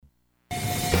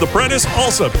The Prentice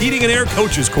Allsup Heating and Air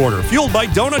Coaches Corner, fueled by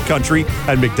Donut Country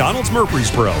and McDonald's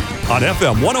Murfreesboro on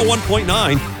FM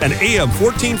 101.9 and AM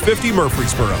 1450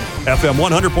 Murfreesboro, FM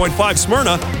 100.5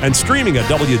 Smyrna, and streaming at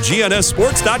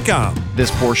WGNSSports.com. This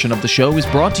portion of the show is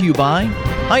brought to you by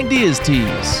Ideas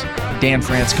Tees, Dan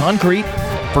France Concrete,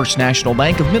 First National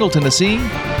Bank of Middle Tennessee,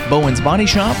 Bowen's Body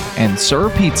Shop, and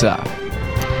Sir Pizza.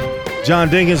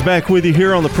 John Dinkins back with you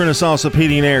here on the Prentice Allsup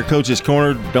Heating and Air Coaches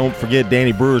Corner. Don't forget,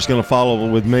 Danny Brewer is going to follow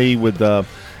with me with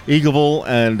Eagleville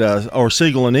and or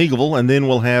Siegel and Eagleville, and then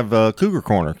we'll have Cougar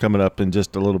Corner coming up in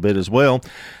just a little bit as well.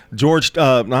 George, there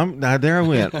I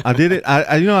went. I did it.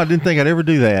 I didn't think I'd ever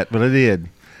do that, but I did.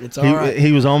 It's all right.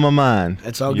 He was on my mind.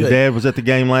 It's all Your good. dad was at the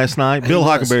game last night. Bill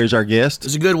Huckleberry is our guest. It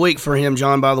was a good week for him,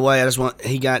 John, by the way.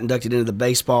 He got inducted into the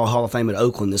Baseball Hall of Fame at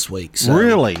Oakland this week. So,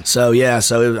 really? So, yeah.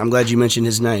 I'm glad you mentioned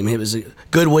his name. It was a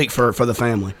good week for the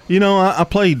family. You know, I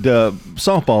played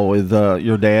softball with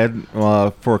your dad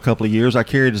for a couple of years. I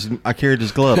carried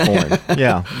his glove for him.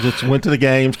 Yeah, just went to the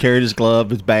games, carried his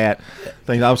glove, his bat.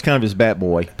 I was kind of his bat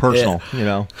boy, personal. Yeah. You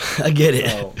know. I get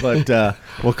it. But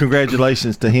well,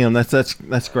 congratulations to him. That's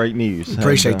great news.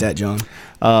 Appreciate that, John.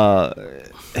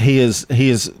 He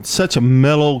is such a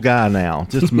mellow guy now,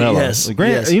 just mellow. Yes.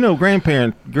 You know,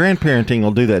 grandparenting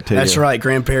will do that to you. That's right.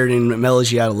 Grandparenting mellows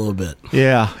you out a little bit.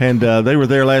 Yeah, and they were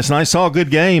there last night. Saw a good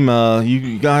game.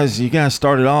 You guys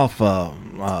started off.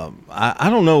 I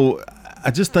don't know.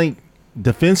 I just think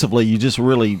defensively, you just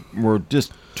really were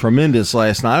just tremendous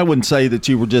last night. I wouldn't say that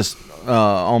you were just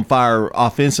on fire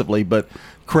offensively, but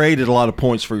created a lot of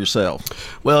points for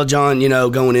yourself. Well, John,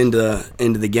 going into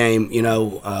the game, we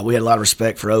had a lot of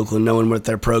respect for Oakland, knowing what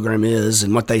their program is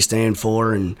and what they stand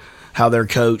for and how they're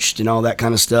coached and all that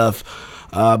kind of stuff.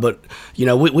 But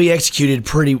we executed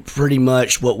pretty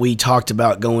much what we talked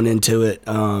about going into it.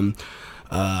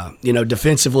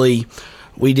 Defensively,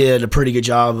 we did a pretty good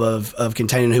job of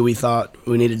containing who we thought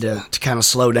we needed to kind of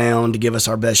slow down to give us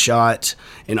our best shot.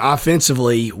 And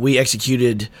offensively, we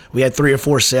executed. We had 3 or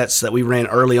 4 sets that we ran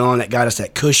early on that got us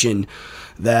that cushion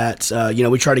that,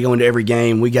 we try to go into every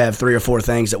game. We have 3 or 4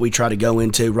 things that we try to go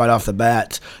into right off the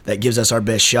bat that gives us our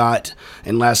best shot.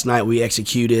 And last night we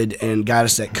executed and got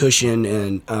us that cushion.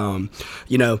 And,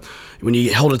 when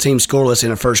you hold a team scoreless in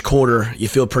the first quarter, you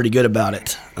feel pretty good about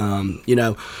it.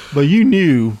 But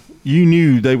you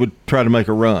knew they would try to make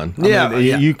a run.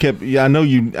 You kept. Yeah, I know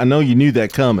you knew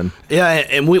that coming. Yeah,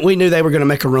 and we knew they were going to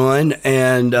make a run,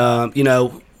 and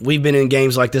we've been in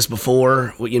games like this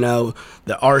before.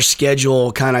 Our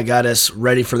schedule kind of got us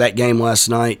ready for that game last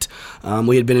night.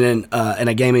 We had been in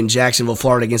a game in Jacksonville,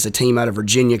 Florida, against a team out of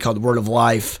Virginia called the Word of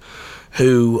Life,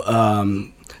 who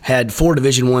had 4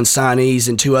 Division I signees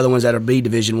and 2 other ones that are B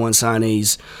Division I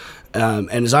signees.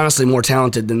 And is honestly more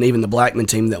talented than even the Blackman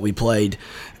team that we played.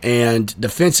 And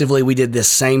defensively, we did this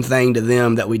same thing to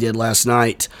them that we did last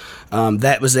night.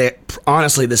 That was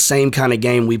honestly the same kind of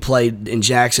game we played in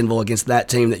Jacksonville against that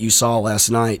team that you saw last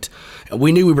night.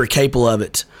 We knew we were capable of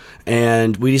it,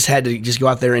 and we just had to go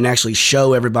out there and actually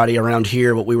show everybody around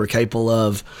here what we were capable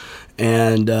of.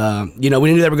 And, we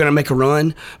knew they were going to make a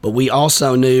run, but we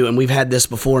also knew, and we've had this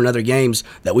before in other games,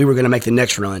 that we were going to make the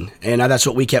next run. And that's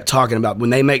what we kept talking about. When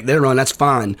they make their run, that's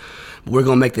fine. But we're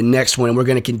going to make the next one, and we're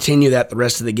going to continue that the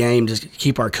rest of the game to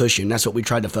keep our cushion. That's what we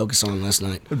tried to focus on last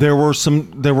night. There were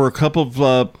a couple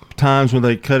of times when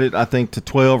they cut it, I think, to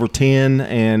 12 or 10,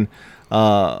 and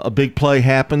a big play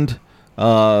happened 2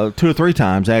 or 3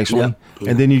 times, actually. Yeah.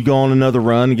 And then you go on another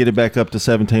run and get it back up to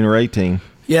 17 or 18.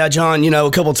 Yeah, John, a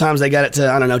couple of times they got it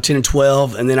to, 10 and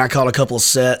 12, and then I called a couple of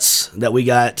sets that we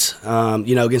got,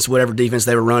 against whatever defense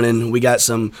they were running. We got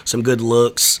some good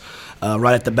looks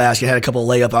right at the basket, had a couple of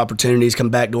layup opportunities,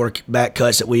 come back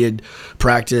cuts that we had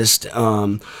practiced.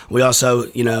 We also,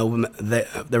 there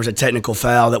was a technical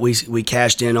foul that we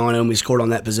cashed in on, and we scored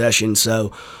on that possession. So,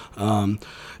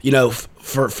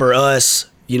 for us,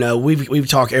 we've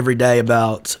talked every day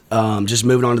about just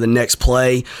moving on to the next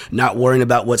play, not worrying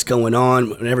about what's going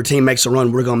on. Whenever a team makes a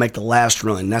run, we're going to make the last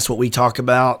run. That's what we talk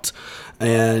about,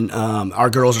 and our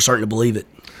girls are starting to believe it.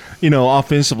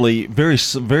 Offensively, very,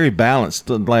 very balanced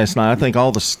last night. I think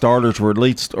all the starters were at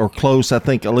least or close. I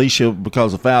think Alicia,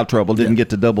 because of foul trouble, didn't get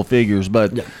to double figures,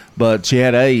 but she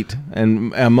had 8,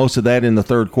 and most of that in the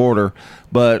third quarter.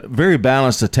 But very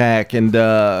balanced attack, and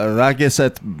I guess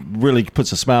that really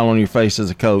puts a smile on your face as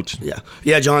a coach.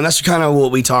 Yeah, John, that's kind of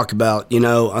what we talk about.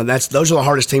 Those are the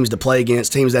hardest teams to play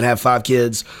against, teams that have 5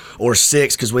 kids or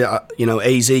 6, because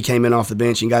AZ came in off the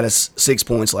bench and got us 6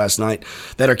 points last night,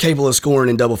 that are capable of scoring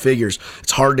in double figures. figures.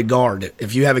 It's hard to guard.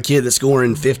 If you have a kid that's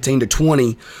scoring 15 to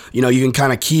 20, you can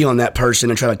kind of key on that person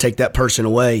and try to take that person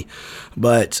away.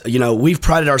 But, we've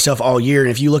prided ourselves all year,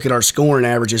 and if you look at our scoring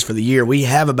averages for the year, we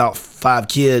have about 5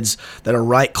 kids that are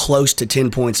right close to 10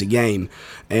 points a game.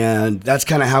 And that's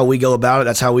kind of how we go about it.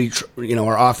 That's how we,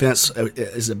 our offense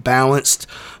is balanced.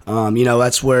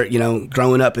 That's where,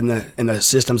 growing up in the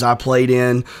systems I played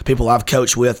in, people I've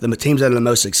coached with, the teams that are the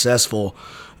most successful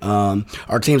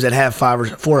are teams that have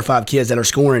 4 or 5 kids that are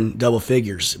scoring double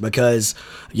figures, because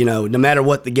no matter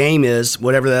what the game is,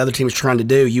 whatever the other team is trying to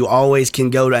do, you always can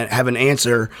go to have an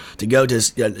answer to go to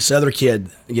this other kid,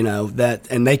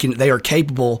 and they are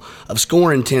capable of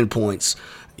scoring 10 points.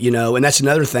 And that's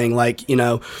another thing. Like,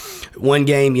 one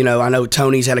game, I know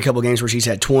Tony's had a couple games where she's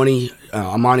had 20.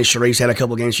 Amani Sharif's had a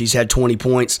couple games she's had 20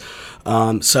 points.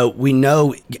 So we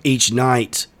know each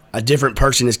night a different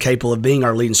person is capable of being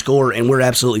our leading scorer, and we're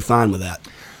absolutely fine with that.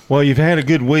 Well, you've had a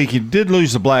good week. You did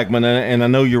lose to Blackman, and I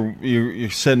know you're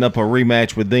setting up a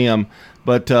rematch with them.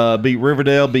 But beat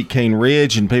Riverdale, beat Cane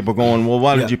Ridge, and people going, well,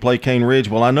 why did you play Cane Ridge?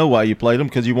 Well, I know why you played them,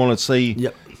 because you want to see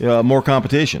more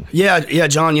competition. Yeah,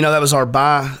 John, that was our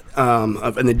bye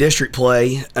in the district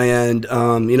play, and,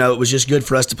 it was just good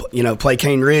for us to, play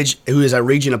Cane Ridge, who is a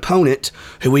region opponent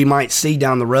who we might see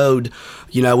down the road.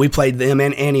 We played them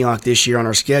and Antioch this year on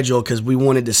our schedule because we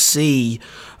wanted to see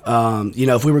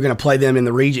if we were going to play them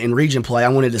in region play, I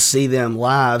wanted to see them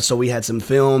live, so we had some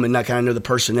film and that kind of know the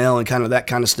personnel and kind of that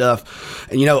kind of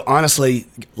stuff. And honestly,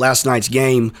 last night's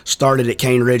game started at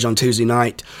Cane Ridge on Tuesday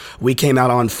night. We came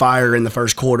out on fire in the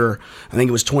first quarter. I think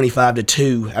it was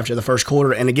 25-2 after the first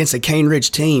quarter, and against a Cane Ridge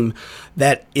team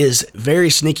that is very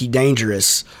sneaky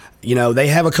dangerous. They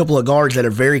have a couple of guards that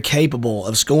are very capable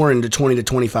of scoring to 20 to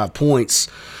 25 points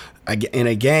in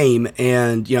a game,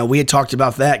 and we had talked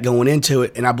about that going into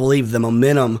it, and I believe the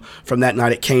momentum from that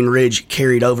night at Cane Ridge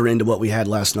carried over into what we had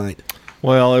last night.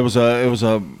 Well, it was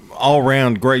a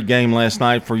all-round great game last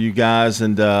night for you guys,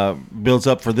 and builds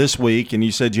up for this week. And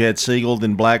you said you had Siegel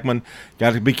and Blackman.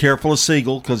 Got to be careful of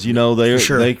Siegel because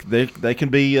they can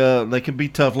be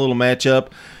tough little matchup,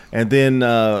 and then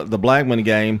the Blackman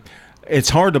game. It's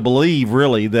hard to believe,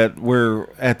 really, that we're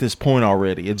at this point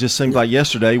already. It just seems like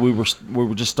yesterday we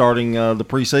were just starting the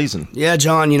preseason. Yeah,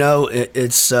 John.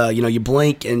 It's you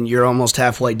blink and you're almost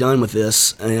halfway done with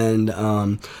this, and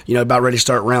about ready to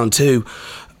start round 2.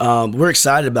 We're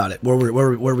excited about it.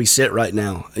 Where we sit right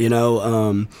now. We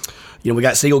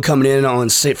got Siegel coming in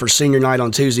for senior night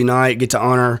on Tuesday night. Get to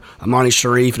honor Amani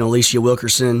Sharif and Alicia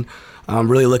Wilkerson. I'm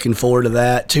really looking forward to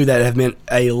that. 2 that have meant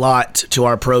a lot to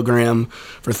our program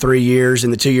for 3 years,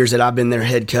 and the 2 years that I've been their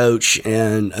head coach,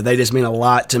 and they just mean a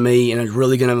lot to me, and I'm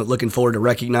really looking forward to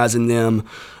recognizing them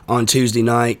on Tuesday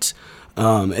night.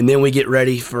 And then we get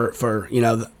ready for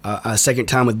a second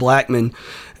time with Blackman,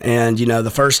 and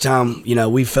the first time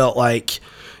we felt like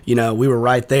we were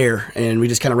right there, and we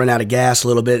just kind of ran out of gas a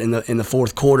little bit in the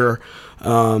fourth quarter.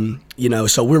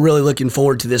 So we're really looking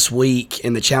forward to this week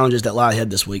and the challenges that lie ahead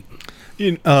this week.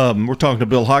 We're talking to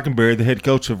Bill Hockenberry, the head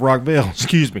coach of Rockville.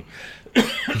 Excuse me.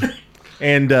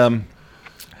 And we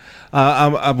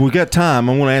got time.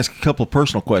 I want to ask a couple of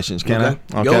personal questions. Can I?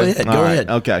 Okay. Go ahead. All right.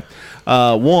 Okay.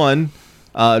 One.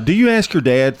 Do you ask your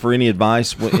dad for any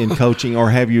advice in coaching, or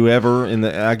have you ever?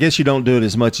 I guess you don't do it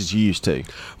as much as you used to.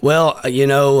 Well,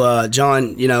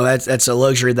 John, that's a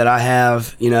luxury that I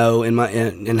have.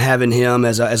 In having him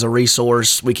as a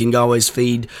resource, we can always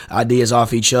feed ideas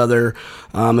off each other.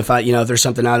 If there's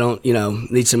something I don't,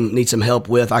 need some help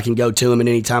with, I can go to him at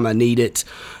any time I need it.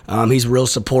 He's real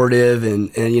supportive,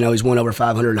 and he's won over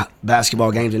 500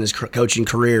 basketball games in his coaching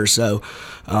career. So,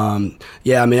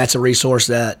 that's a resource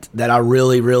that I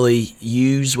really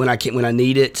use when I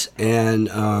need it. And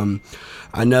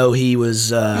I know he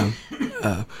was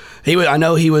he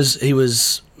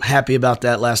was happy about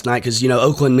that last night because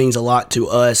Oakland means a lot to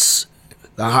us.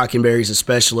 The Hockenberrys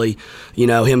especially,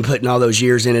 him putting all those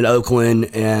years in at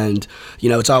Oakland, and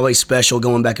it's always special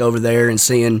going back over there and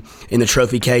seeing in the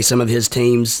trophy case some of his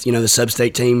teams, the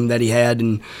sub-state team that he had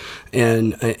in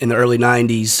the early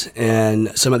 90s,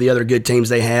 and some of the other good teams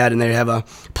they had, and they have a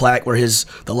plaque where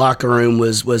the locker room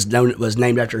was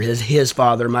named after his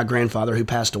father, my grandfather, who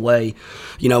passed away.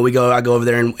 I go over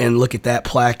there and look at that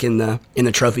plaque in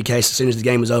the trophy case as soon as the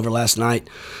game was over last night.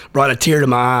 Brought a tear to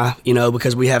my eye,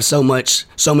 because we have so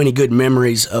many good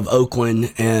memories of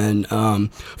Oakland, and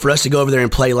for us to go over there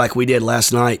and play like we did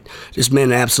last night just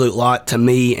meant an absolute lot to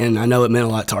me, and I know it meant a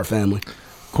lot to our family.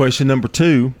 Question number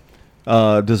 2.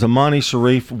 Does Amani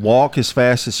Sharif walk as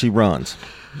fast as she runs?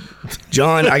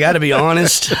 John, I got to be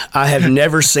honest. I have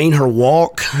never seen her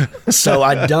walk, so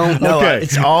I don't know. Okay.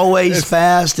 It's always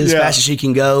fast as she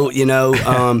can go.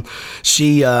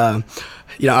 She. I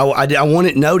want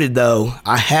it noted though.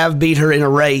 I have beat her in a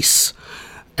race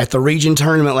at the region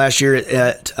tournament last year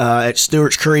at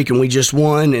Stewart's Creek, and we just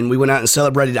won, and we went out and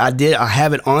celebrated. I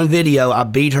have it on video. I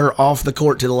beat her off the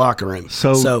court to the locker room.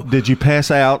 So did you pass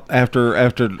out after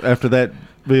that,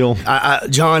 Bill?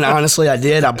 John, honestly, I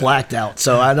did. I blacked out,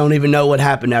 so I don't even know what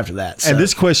happened after that. So. And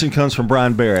this question comes from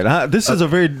Brian Barrett. This is a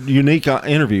very unique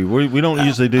interview. We don't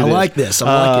usually do this. I like this.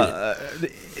 I like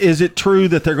it. Is it true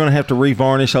that they're going to have to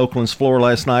revarnish Oakland's floor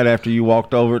last night after you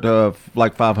walked over it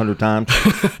like 500 times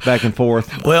back and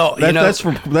forth? Well, that's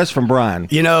from Brian.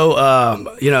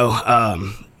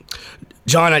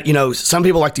 John, some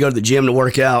people like to go to the gym to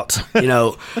work out.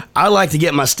 I like to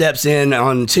get my steps in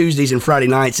on Tuesdays and Friday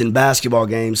nights in basketball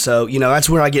games. So, that's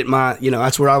where I get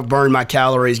that's where I burn my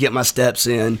calories, get my steps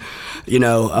in.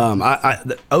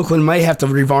 Oakland may have to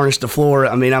revarnish the floor.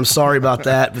 I mean, I'm sorry about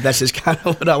that, but that's just kind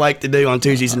of what I like to do on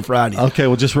Tuesdays and Fridays. Okay,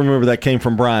 well, just remember that came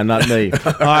from Brian, not me.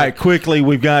 All right, quickly,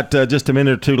 we've got just a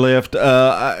minute or two left.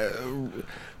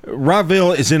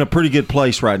 Rockville is in a pretty good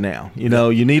place right now. You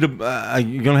need you're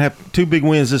going to have 2 big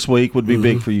wins this week. Would be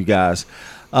big for you guys,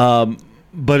 but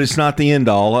it's not the end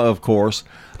all, of course.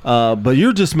 But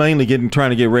you're just mainly trying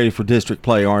to get ready for district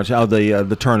play, aren't you?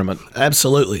 The tournament.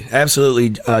 Absolutely,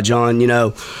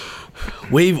 John.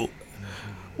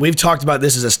 We've talked about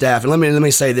this as a staff, and let me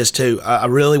say this too. I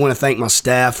really want to thank my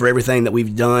staff for everything that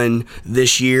we've done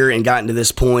this year and gotten to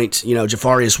this point.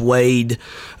 Jafarius Wade,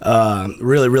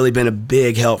 really been a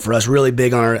big help for us. Really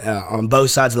big on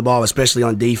both sides of the ball, especially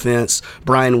on defense.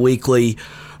 Brian Weekly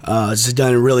has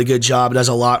done a really good job. Does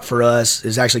a lot for us.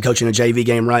 Is actually coaching a JV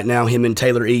game right now. Him and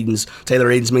Taylor Edens. Taylor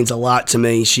Edens means a lot to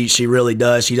me. She really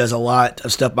does. She does a lot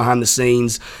of stuff behind the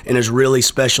scenes and is really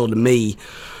special to me.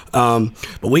 But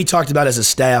we talked about as a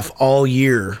staff all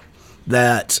year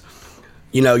that,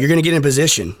 you're going to get in a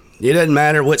position. It doesn't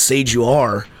matter what seed you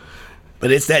are,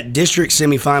 but it's that district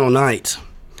semifinal night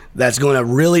that's going to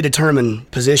really determine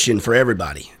position for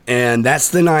everybody. And that's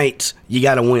the night you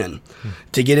got to win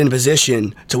to get in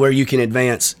position to where you can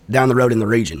advance down the road in the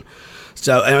region.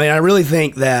 So, I really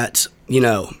think that,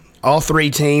 all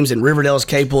 3 teams, and Riverdale's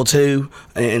capable too,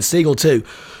 and Siegel too,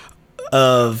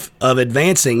 of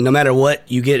advancing no matter what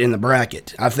you get in the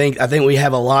bracket. I think we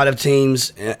have a lot of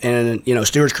teams, and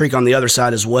Stewart's Creek on the other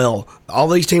side as well. All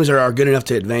these teams are good enough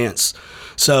to advance.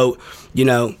 So,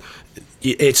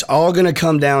 it's all going to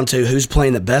come down to who's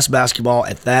playing the best basketball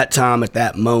at that time, at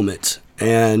that moment.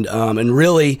 And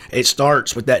really, it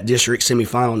starts with that district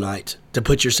semifinal night to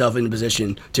put yourself in a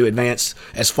position to advance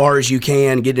as far as you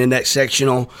can, get in that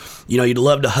sectional. You'd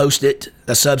love to host it,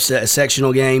 a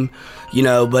sectional game,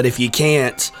 but if you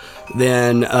can't,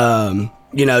 then,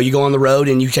 you go on the road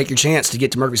and you take your chance to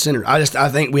get to Murphy Center. I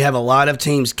think we have a lot of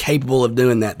teams capable of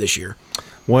doing that this year.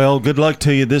 Well, good luck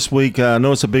to you this week. I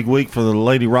know it's a big week for the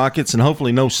Lady Rockets, and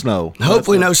hopefully no snow.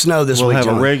 Hopefully no snow this week, We'll have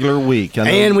John. A regular week.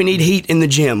 And we need heat in the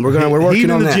gym. We're working on that. Heat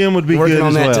in the gym would be good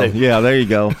as well. Too. Yeah, there you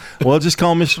go. Well, just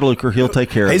call Mr. Luker. He'll take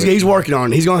care of it. He's working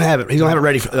on it. He's going to have it. He's going to have it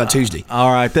ready for Tuesday.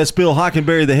 All right. That's Bill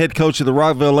Hockenberry, the head coach of the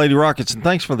Rockville Lady Rockets, and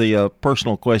thanks for the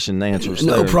personal question and answers.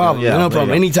 No problem. Yeah, no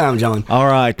problem. Anytime, John. All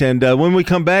right. And when we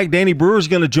come back, Danny Brewer is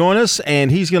going to join us,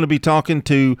 and he's going to be talking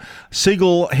to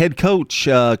Siegel head coach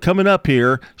coming up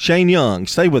here, Shane Young.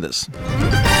 Stay with us.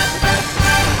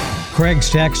 Craig's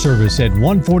Tax Service at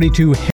 142